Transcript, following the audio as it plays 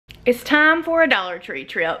It's time for a Dollar Tree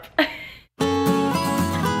trip.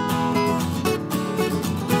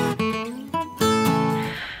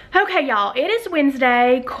 Okay, y'all, it is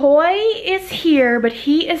Wednesday. Coy is here, but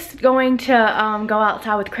he is going to go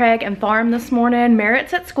outside with Craig and farm this morning.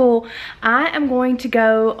 Merritt's at school. I am going to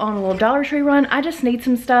go on a little Dollar Tree run. I just need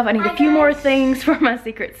some stuff. I need a few more things for my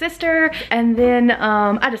secret sister. And then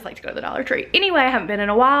I just like to go to the Dollar Tree. Anyway, I haven't been in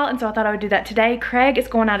a while, and so I thought I would do that today. Craig is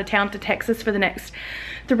going out of town to Texas for the next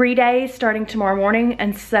 3 days starting tomorrow morning,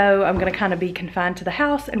 and so I'm gonna kind of be confined to the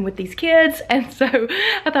house and with these kids, and so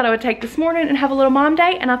I thought I would take this morning and have a little mom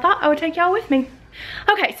day, and I thought I would take y'all with me.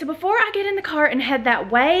 Okay, so before I get in the car and head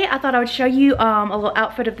that way, I thought I would show you a little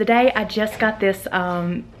outfit of the day. I just got this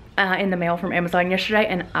in the mail from Amazon yesterday,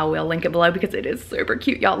 and I will link it below because it is super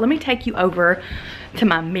cute, y'all. Let me take you over to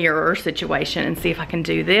my mirror situation and see if I can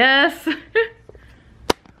do this.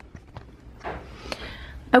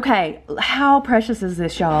 Okay, how precious is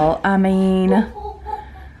this, y'all? I mean,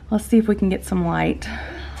 let's see if we can get some light.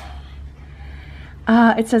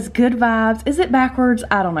 It says good vibes. Is it backwards?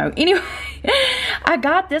 I don't know. Anyway, I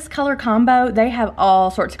got this color combo. They have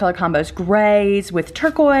all sorts of color combos. Grays with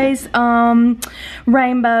turquoise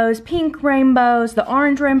rainbows, pink rainbows, the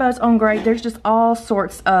orange rainbows on gray. There's just all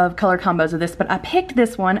sorts of color combos of this, but I picked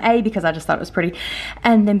this one, A, because I just thought it was pretty,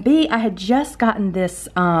 and then B, I had just gotten this,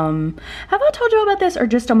 have I told you about this or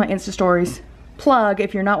just on my Insta stories? Plug,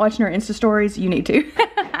 if you're not watching our Insta stories, you need to.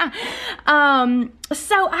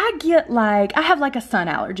 So I get like, I have like a sun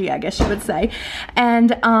allergy, I guess you would say.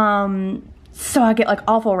 And so I get like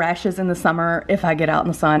awful rashes in the summer if I get out in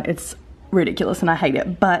the sun. It's ridiculous and I hate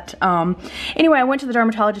it. But anyway, I went to the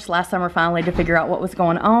dermatologist last summer finally to figure out what was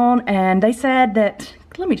going on, and they said that,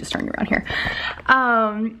 let me just turn you around here.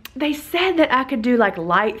 They said that I could do like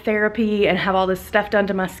light therapy and have all this stuff done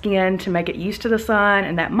to my skin to make it used to the sun,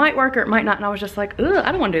 and that might work or it might not, and I was just like, ugh,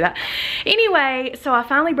 I don't want to do that. Anyway, so I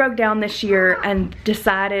finally broke down this year and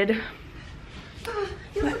decided.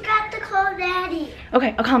 You forgot to call Daddy.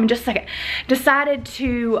 Okay, I'll call him in just a second. Decided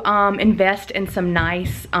to invest in some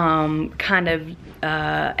nice kind of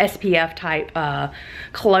SPF type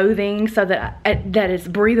clothing, so that that is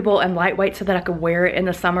breathable and lightweight, so that I could wear it in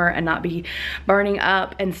the summer and not be burning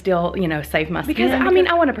up and still, you know, save my skin. Because I mean,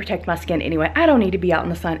 I want to protect my skin anyway. I don't need to be out in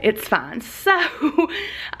the sun. It's fine. So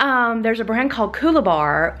there's a brand called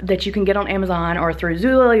Coolibar that you can get on Amazon or through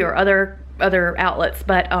Zulily or other outlets,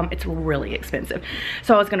 but it's really expensive.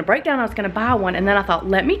 So I was gonna break down, I was gonna buy one, and then I thought,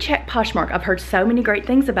 let me check Poshmark. I've heard so many great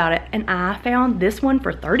things about it, and I found this one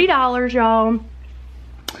for $30, y'all.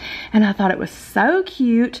 And I thought it was so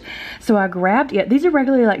cute, so I grabbed it. These are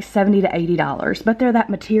regularly like $70 to $80, but they're that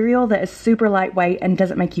material that is super lightweight and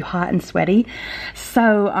doesn't make you hot and sweaty.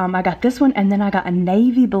 So I got this one, and then I got a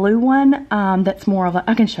navy blue one that's more of a,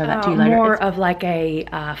 I can show that to you later. More of like a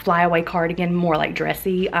flyaway cardigan, more like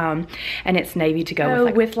dressy, and it's navy to go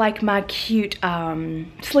with like my cute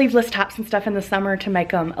sleeveless tops and stuff in the summer to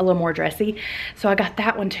make them a little more dressy. So I got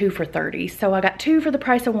that one too for $30. So I got two for the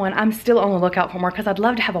price of one. I'm still on the lookout for more because I'd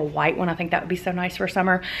love to have a white one. I think that would be so nice for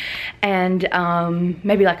summer, and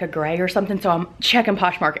maybe like a gray or something. So I'm checking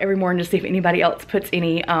Poshmark every morning to see if anybody else puts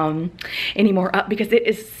any more up, because it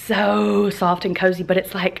is so soft and cozy, but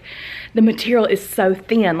it's like the material is so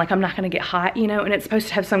thin, like I'm not gonna get hot, you know, and it's supposed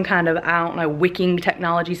to have some kind of, I don't know, wicking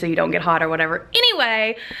technology so you don't get hot or whatever.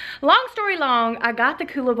 Anyway, long story long, I got the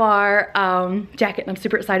Coolibar jacket, and I'm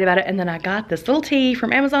super excited about it, and then I got this little tee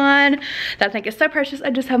from Amazon that I think is so precious.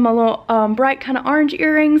 I just have my little bright kind of orange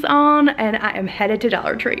earrings on, and I am headed to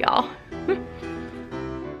Dollar Tree, y'all.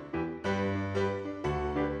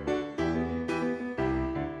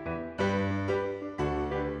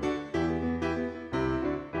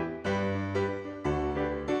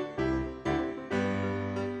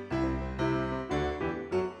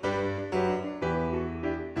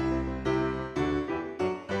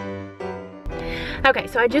 Okay,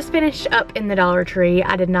 so I just finished up in the Dollar Tree.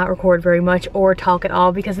 I did not record very much or talk at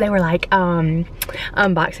all because they were like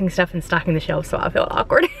unboxing stuff and stocking the shelves, so I felt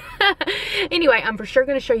awkward. Anyway, I'm for sure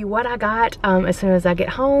gonna show you what I got as soon as I get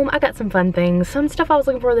home. I got some fun things. Some stuff I was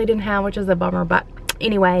looking for they didn't have, which is a bummer, but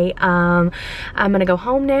anyway, I'm gonna go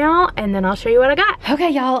home now and then I'll show you what I got. Okay,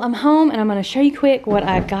 y'all, I'm home and I'm gonna show you quick what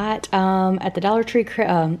I got at the Dollar Tree.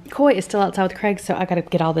 Coy is still outside with Craig, so I gotta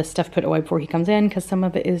get all this stuff put away before he comes in because some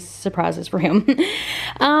of it is surprises for him.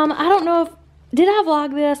 I don't know if, did I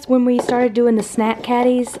vlog this when we started doing the snack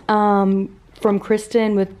caddies from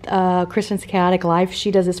Kristen with Kristen's Chaotic Life? She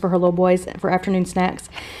does this for her little boys for afternoon snacks.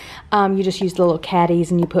 You just use the little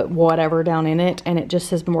caddies and you put whatever down in it, and it just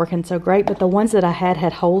has been working so great. But the ones that I had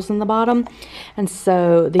holes in the bottom, and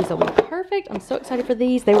so these will be perfect perfect. I'm so excited for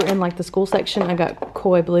these. They were in like the school section. I got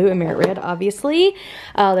Koi Blue and Merit Red, obviously.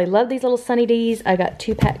 They love these little Sunny D's. I got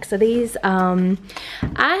 2 packs of these. I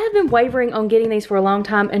have been wavering on getting these for a long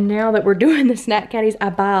time, and now that we're doing the snack caddies, I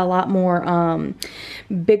buy a lot more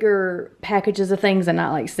bigger packages of things and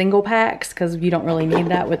not like single packs, because you don't really need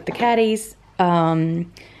that with the caddies.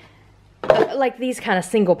 Like these kind of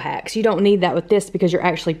single packs, you don't need that with this because you're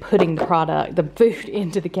actually putting the product, the food,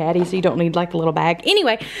 into the caddy, so you don't need like the little bag.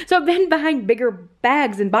 Anyway, so I've been buying bigger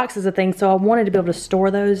bags and boxes of things, so I wanted to be able to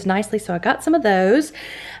store those nicely, so I got some of those.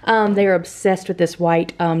 They are obsessed with this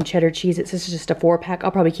white cheddar cheese. This is just a 4-pack.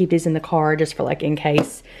 I'll probably keep these in the car just for like in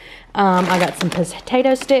case. I got some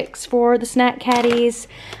potato sticks for the snack caddies.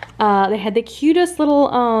 They had the cutest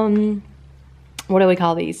little what do we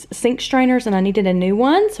call these, sink strainers, and I needed a new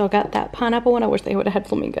one, so I got that pineapple one. I wish they would have had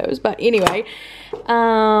flamingos, but anyway.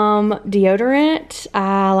 Deodorant,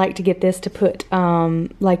 I like to get this to put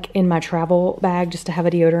like in my travel bag, just to have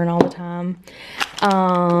a deodorant all the time.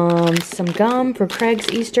 Some gum for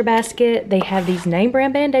Craig's Easter basket. They have these name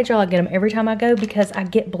brand band-aids, y'all. I get them every time I go because I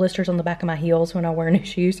get blisters on the back of my heels when I wear new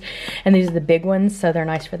shoes, and these are the big ones, so they're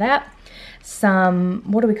nice for that. Some,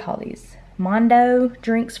 what do we call these, Mondo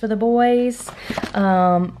drinks for the boys.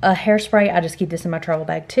 A hairspray, I just keep this in my travel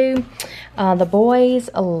bag too. The boys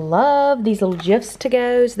love these little Jifs to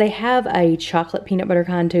goes. They have a chocolate peanut butter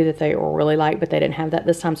kind too that they really like, but they didn't have that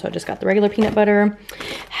this time, so I just got the regular peanut butter.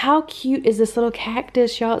 How cute is this little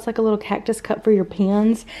cactus, y'all? It's like a little cactus cup for your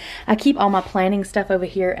pens. I keep all my planning stuff over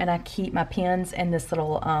here, and I keep my pens in this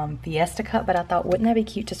little Fiesta cup, but I thought, wouldn't that be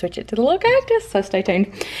cute to switch it to the little cactus? So stay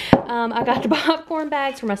tuned. I got the popcorn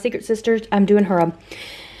bags for my secret sisters. I'm doing her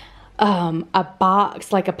a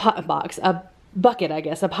box, like a bucket, I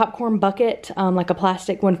guess, a popcorn bucket, like a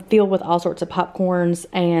plastic one filled with all sorts of popcorns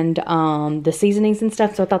and the seasonings and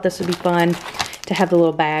stuff. So I thought this would be fun to have the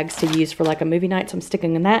little bags to use for like a movie night. So I'm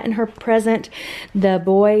sticking that in her present. The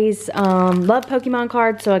boys love Pokemon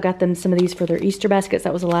cards, so I got them some of these for their Easter baskets.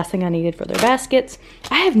 That was the last thing I needed for their baskets.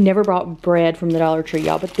 I have never brought bread from the Dollar Tree,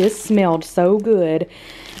 y'all, but this smelled so good.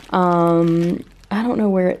 I don't know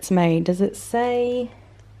where it's made. Does it say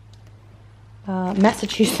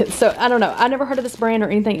Massachusetts? So I don't know. I never heard of this brand or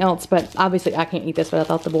anything else, but obviously I can't eat this, but I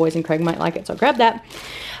thought the boys and Craig might like it, so I grabbed that.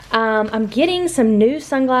 I'm getting some new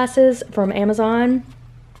sunglasses from Amazon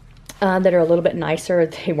that are a little bit nicer.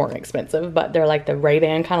 They weren't expensive, but they're like the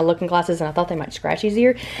Ray-Ban kind of looking glasses, and I thought they might scratch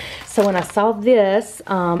easier. So when I saw this,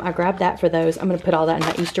 I grabbed that for those. I'm going to put all that in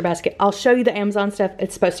my Easter basket. I'll show you the Amazon stuff.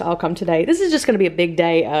 It's supposed to all come today. This is just going to be a big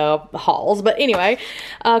day of hauls. But anyway,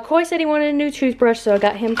 Coy said he wanted a new toothbrush, so I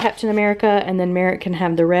got him Captain America, and then Merritt can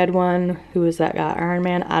have the red one. Who is that guy? Iron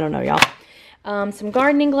Man? I don't know, y'all. Some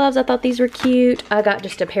gardening gloves. I thought these were cute. I got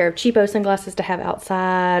just a pair of cheapo sunglasses to have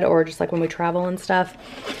outside or just like when we travel and stuff.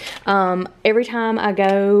 Every time I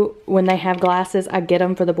go, when they have glasses, I get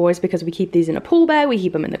them for the boys because we keep these in a pool bag. We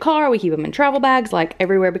keep them in the car. We keep them in travel bags, like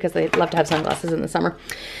everywhere, because they love to have sunglasses in the summer.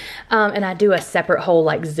 And I do a separate whole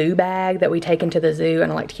like zoo bag that we take into the zoo,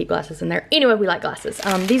 and I like to keep glasses in there. Anyway, we like glasses.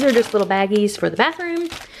 These are just little baggies for the bathroom.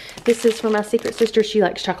 This is for my secret sister. She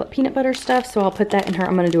likes chocolate peanut butter stuff, so I'll put that in her.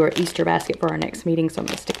 I'm going to do her Easter basket for our next meeting, so I'm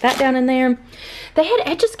going to stick that down in there. They had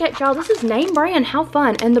Etch-a-Sketch, y'all. This is name brand. How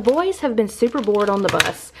fun. And the boys have been super bored on the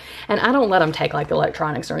bus, and I don't let them take like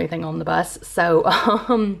electronics or anything on the bus, so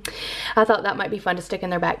I thought that might be fun to stick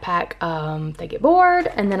in their backpack. They get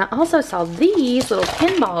bored. And then I also saw these little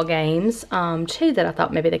pinball games too that I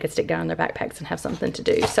thought maybe they could stick down in their backpacks and have something to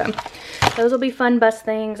do. So those will be fun bus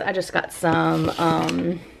things. I just got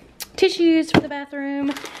some tissues for the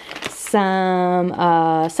bathroom, some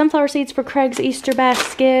sunflower seeds for Craig's Easter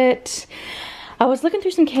basket. I was looking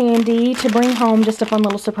through some candy to bring home, just a fun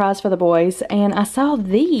little surprise for the boys, and I saw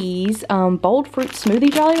these bold fruit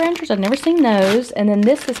smoothie Jolly Ranchers. I've never seen those. And then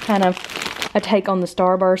this is kind of a take on the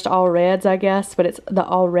Starburst All Reds, I guess, but it's the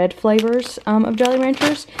all red flavors of Jolly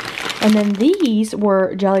Ranchers. And then these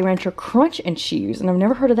were Jolly Rancher Crunch and Chews, and I've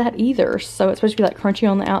never heard of that either. So it's supposed to be like crunchy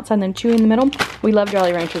on the outside and then chewy in the middle. We love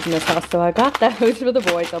Jolly Ranchers in this house, so I got those for the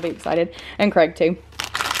boys. They'll be excited, and Craig too.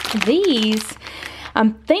 These,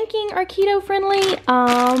 I'm thinking, are keto friendly.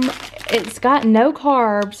 It's got no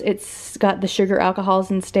carbs. It's got the sugar alcohols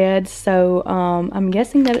instead, so I'm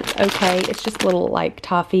guessing that it's okay. It's just a little like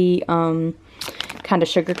toffee kind of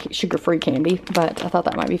sugar-free candy, but I thought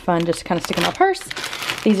that might be fun just to kind of stick in my purse.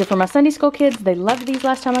 These are for my Sunday school kids. They loved these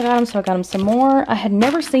last time I got them, so I got them some more. I had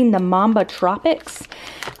never seen the Mamba Tropics,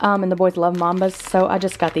 and the boys love Mambas, so I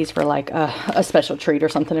just got these for like a special treat or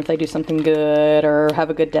something if they do something good or have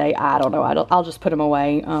a good day. I don't know. I'll just put them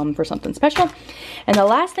away for something special. And the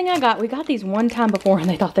last thing I got, we got these one time before, and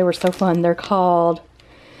they thought they were so fun. They're called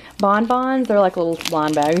bonbons. They're like little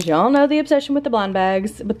blind bags. Y'all know the obsession with the blind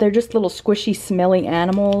bags, but they're just little squishy, smelly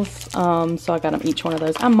animals. So I got them each one of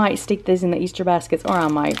those. I might stick these in the Easter baskets, or I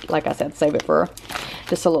might, like I said, save it for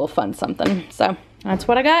just a little fun something. So that's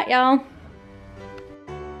what I got, y'all.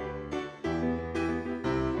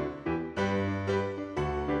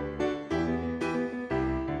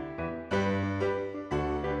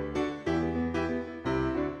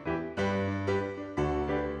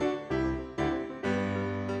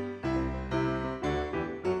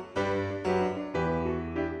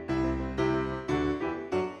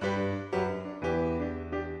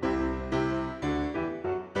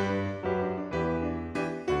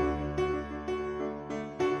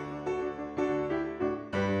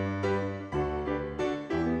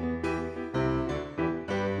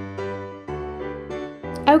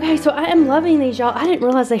 Okay, so I am loving these, y'all. I didn't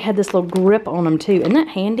realize they had this little grip on them too. Isn't that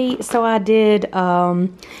handy? So I did, I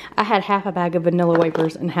had half a bag of vanilla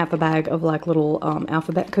wafers and half a bag of like little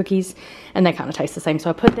alphabet cookies, and they kind of taste the same. So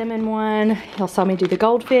I put them in one. Y'all saw me do the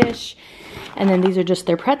goldfish, and then these are just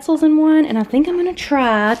their pretzels in one. And I think I'm gonna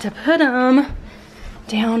try to put them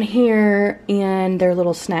down here in their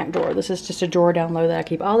little snack drawer. This is just a drawer down low that I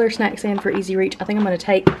keep all their snacks in for easy reach. I think I'm gonna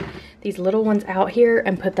take these little ones out here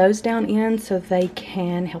and put those down in so they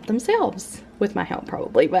can help themselves, with my help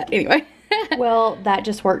probably, but anyway. Well, that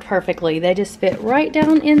just worked perfectly. They just fit right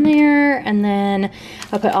down in there, and then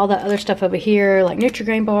I put all that other stuff over here, like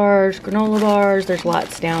Nutri-Grain bars, granola bars. There's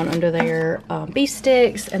lots down under there, beef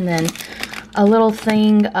sticks, and then a little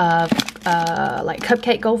thing of like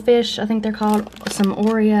cupcake goldfish, I think they're called, some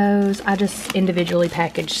Oreos. I just individually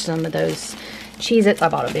packaged some of those Cheez-Its. I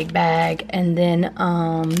bought a big bag, and then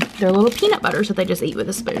their little peanut butters that they just eat with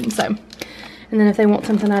a spoon. So, and then if they want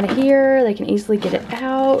something out of here, they can easily get it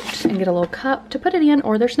out and get a little cup to put it in,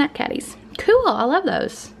 or their snack caddies. Cool, I love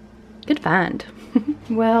those. Good find.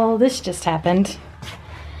 Well, this just happened.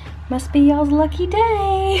 Must be y'all's lucky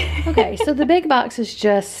day. Okay, so the big box is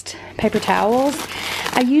just paper towels.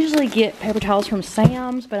 I usually get paper towels from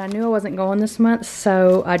Sam's, but I knew I wasn't going this month,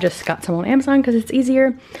 so I just got some on Amazon because it's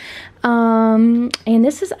easier. And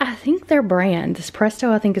this is, I think, their brand. This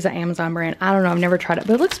Presto, I think, is an Amazon brand. I don't know, I've never tried it,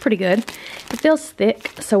 but it looks pretty good. It feels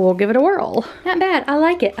thick, so we'll give it a whirl. Not bad, I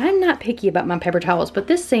like it. I'm not picky about my paper towels, but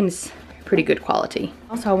this seems pretty good quality.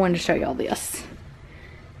 Also, I wanted to show y'all this.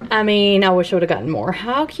 I mean, I wish I would have gotten more.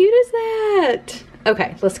 How cute is that?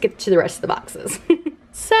 Okay, let's get to the rest of the boxes.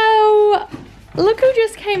 So, look who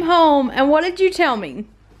just came home, and what did you tell me?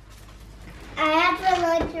 I had some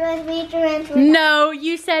lunch with me to rinse with. No,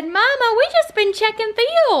 you said, Mama, we just been checking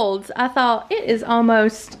fields. I thought, it is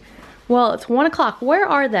almost, well, it's 1 o'clock. Where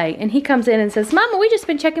are they? And he comes in and says, Mama, we just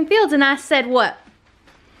been checking fields. And I said, what?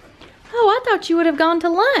 Oh, I thought you would have gone to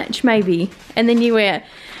lunch, maybe. And then you went,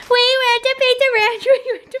 we went to Pizza Ranch.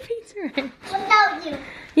 We went to Pizza Ranch. Without you.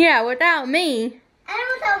 Yeah, without me. And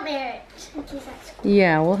without Barrett.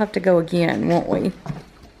 Yeah, we'll have to go again, won't we?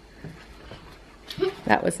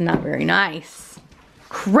 That was not very nice.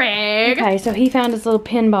 Craig! Okay, so he found his little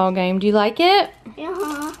pinball game. Do you like it?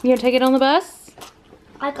 Uh-huh. You gonna take it on the bus?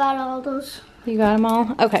 I got all those. You got them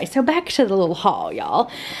all? Okay, so back to the little haul,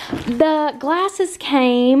 y'all. The glasses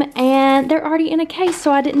came, and they're already in a case,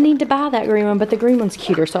 so I didn't need to buy that green one, but the green one's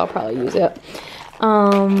cuter, so I'll probably use it.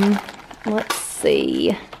 Let's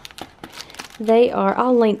see. They are,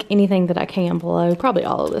 I'll link anything that I can below. Probably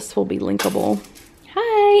all of this will be linkable.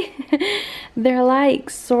 Hi! They're like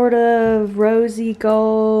sort of rosy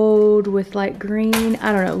gold with like green.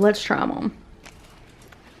 I don't know. Let's try them on.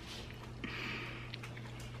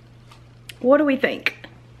 What do we think?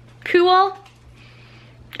 Cool?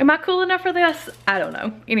 Am I cool enough for this? I don't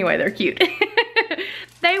know. Anyway, they're cute.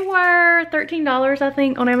 They were $13, I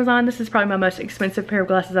think, on Amazon. This is probably my most expensive pair of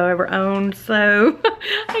glasses I've ever owned. So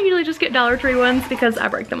I usually just get Dollar Tree ones because I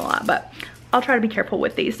break them a lot. But I'll try to be careful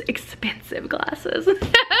with these expensive glasses.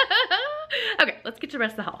 Okay, let's get to the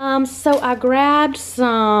rest of the haul. So I grabbed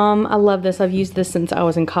some, I love this. I've used this since I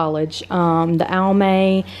was in college. The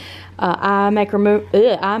Almay eye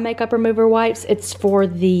makeup remover wipes. It's for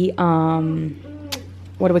the,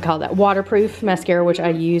 what do we call that? Waterproof mascara, which I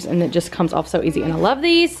use, and it just comes off so easy, and I love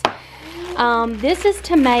these. This is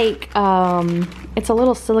to make, it's a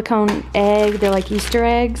little silicone egg. They're like Easter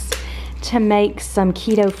eggs, to make some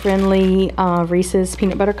keto-friendly Reese's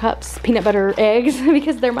peanut butter eggs,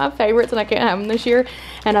 because they're my favorites and I can't have them this year.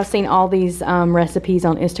 And I've seen all these recipes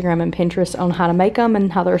on Instagram and Pinterest on how to make them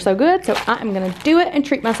and how they're so good. So I am gonna do it and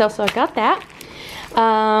treat myself. So I got that.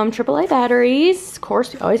 AAA batteries, of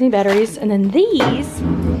course, you always need batteries. And then these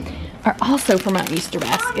are also for my Easter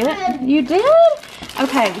basket. You did?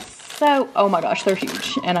 Okay, so, oh my gosh, they're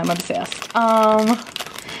huge and I'm obsessed.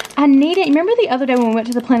 I I need it. Remember the other day when we went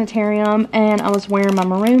to the planetarium and I was wearing my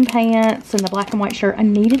maroon pants and the black and white shirt? I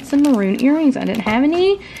needed some maroon earrings. I didn't have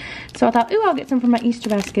any. So I thought, ooh, I'll get some for my Easter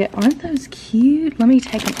basket. Aren't those cute? Let me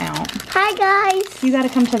take them out. Hi, guys. You got to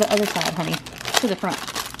come to the other side, honey. To the front.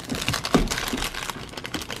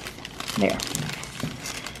 There.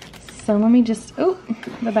 So let me just, oh,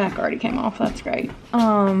 the back already came off. That's great.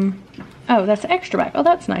 Oh, that's the extra back. Oh,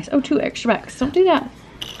 that's nice. Oh, 2 extra backs. Don't do that.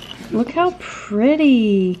 Look how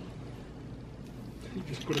pretty.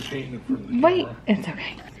 Just put a paint in front of the Wait, it's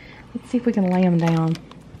okay. Let's see if we can lay them down.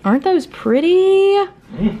 Aren't those pretty?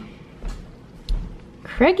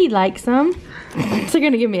 Craigie likes them. They're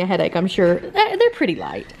gonna give me a headache, I'm sure. They're pretty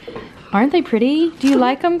light. Aren't they pretty? Do you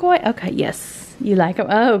like them, Goy? Okay, yes. You like them?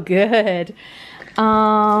 Oh, good.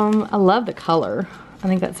 I love the color. I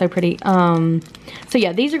think that's so pretty. So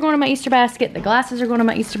yeah, these are going to my Easter basket. The glasses are going to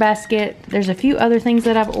my Easter basket. There's a few other things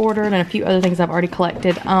that I've ordered and a few other things I've already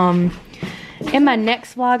collected. In my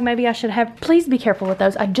next vlog, maybe I should have, please be careful with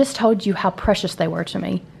those. I just told you how precious they were to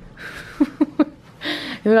me.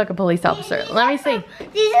 You're like a police officer. Let me see.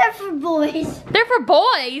 These are for boys. They're for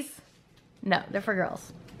boys? No, they're for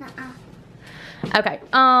girls. Okay,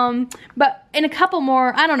 but in a couple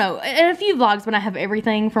more, I don't know, in a few vlogs when I have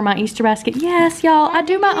everything for my Easter basket. Yes, y'all, I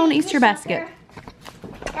do my own Easter basket.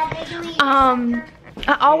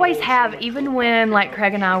 I always have, even when like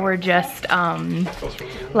Craig and I were just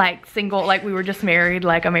like single, like we were just married,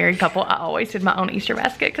 like a married couple, I always did my own Easter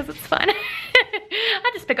basket because it's fun.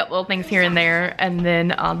 I just pick up little things here and there, and then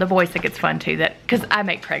the boys think it's fun too, that because I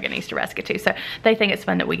make Craig an Easter basket too, so they think it's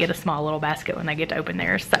fun that we get a small little basket when they get to open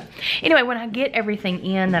theirs. So anyway, when I get everything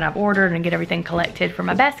in that I've ordered and get everything collected for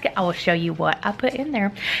my basket, I will show you what I put in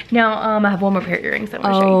there. Now I have one more pair of earrings that I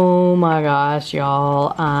want to show you. Oh my gosh,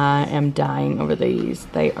 y'all, I am dying over these.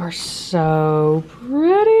 They are so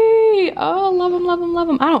pretty. Oh, love them, love them, love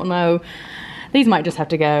them. I don't know. These might just have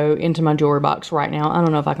to go into my jewelry box right now. I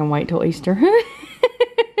don't know if I can wait till Easter.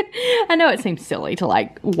 I know it seems silly to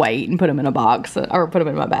like wait and put them in a box or put them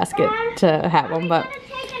in my basket to have them, but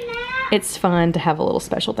it's fun to have a little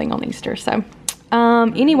special thing on Easter. So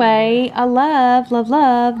anyway, I love, love,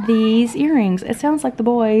 love these earrings. It sounds like the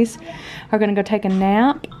boys are gonna go take a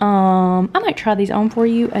nap. I might try these on for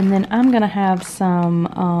you, and then I'm gonna have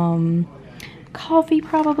some coffee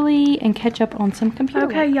probably and catch up on some computer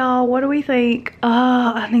work. Okay, y'all, what do we think?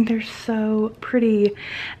 Oh, I think they're so pretty,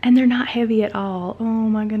 and they're not heavy at all. Oh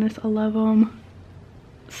my goodness, I love them.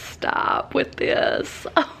 Stop with this.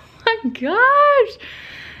 Oh my gosh,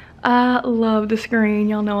 I love this green.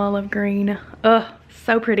 Y'all know I love green. Ugh,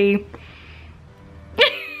 so pretty.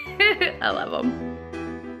 I love them.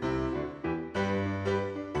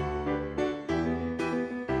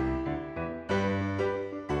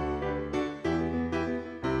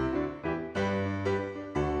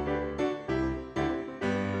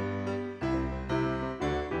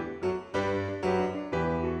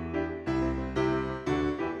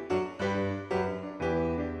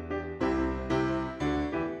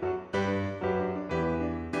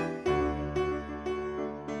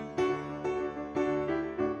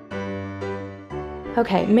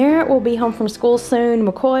 Okay, Merritt will be home from school soon.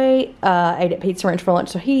 McCoy ate at Pizza Ranch for lunch,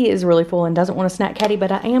 so he is really full and doesn't want a snack caddy,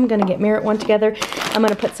 but I am going to get Merritt one together. I'm going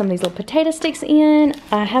to put some of these little potato sticks in.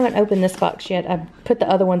 I haven't opened this box yet. I put the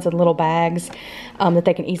other ones in little bags that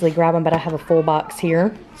they can easily grab them, but I have a full box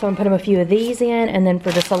here. So I'm going to put him a few of these in, and then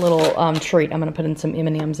for just a little treat, I'm going to put in some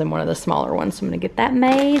M&Ms in one of the smaller ones. So I'm going to get that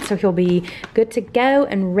made, so he'll be good to go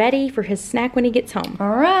and ready for his snack when he gets home.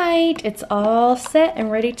 All right, it's all set and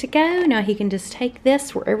ready to go. Now he can just take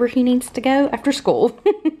this wherever he needs to go after school.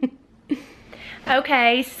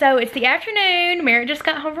 Okay, so it's the afternoon. Merritt just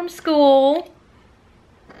got home from school.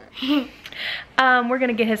 We're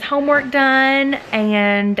gonna get his homework done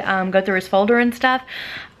and go through his folder and stuff.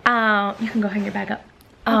 You can go hang your bag up.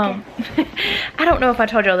 Okay. I don't know if I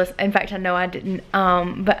told y'all this. In fact, I know I didn't.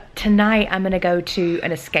 But tonight I'm gonna go to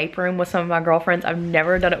an escape room with some of my girlfriends. I've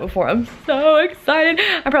never done it before. I'm so excited.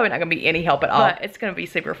 I'm probably not gonna be any help at all, but it's gonna be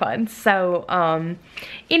super fun. So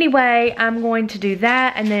anyway, I'm going to do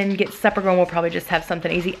that and then get supper going. We'll probably just have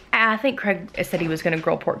something easy. I think Craig said he was gonna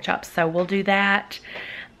grill pork chops, so we'll do that.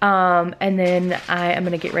 And then I am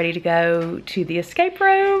gonna get ready to go to the escape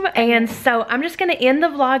room. And so I'm just gonna end the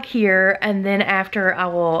vlog here, and then after I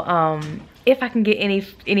will, if I can get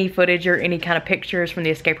any footage or any kind of pictures from the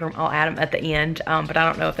escape room, I'll add them at the end. But I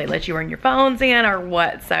don't know if they let you bring your phones in or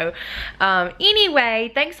what. So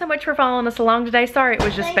anyway, thanks so much for following us along today. Sorry, it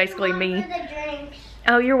was just basically me.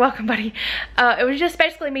 Oh, you're welcome, buddy. It was just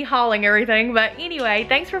basically me hauling everything. But anyway,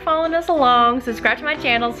 thanks for following us along. Subscribe to my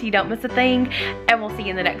channel so you don't miss a thing. And we'll see you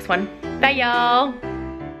in the next one. Bye, y'all.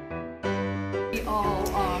 all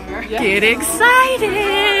are. Get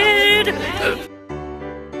excited!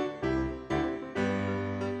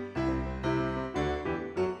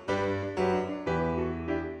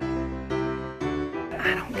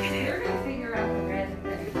 I don't get it.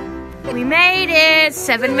 We made it!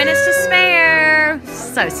 7 minutes to spare.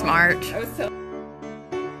 So smart.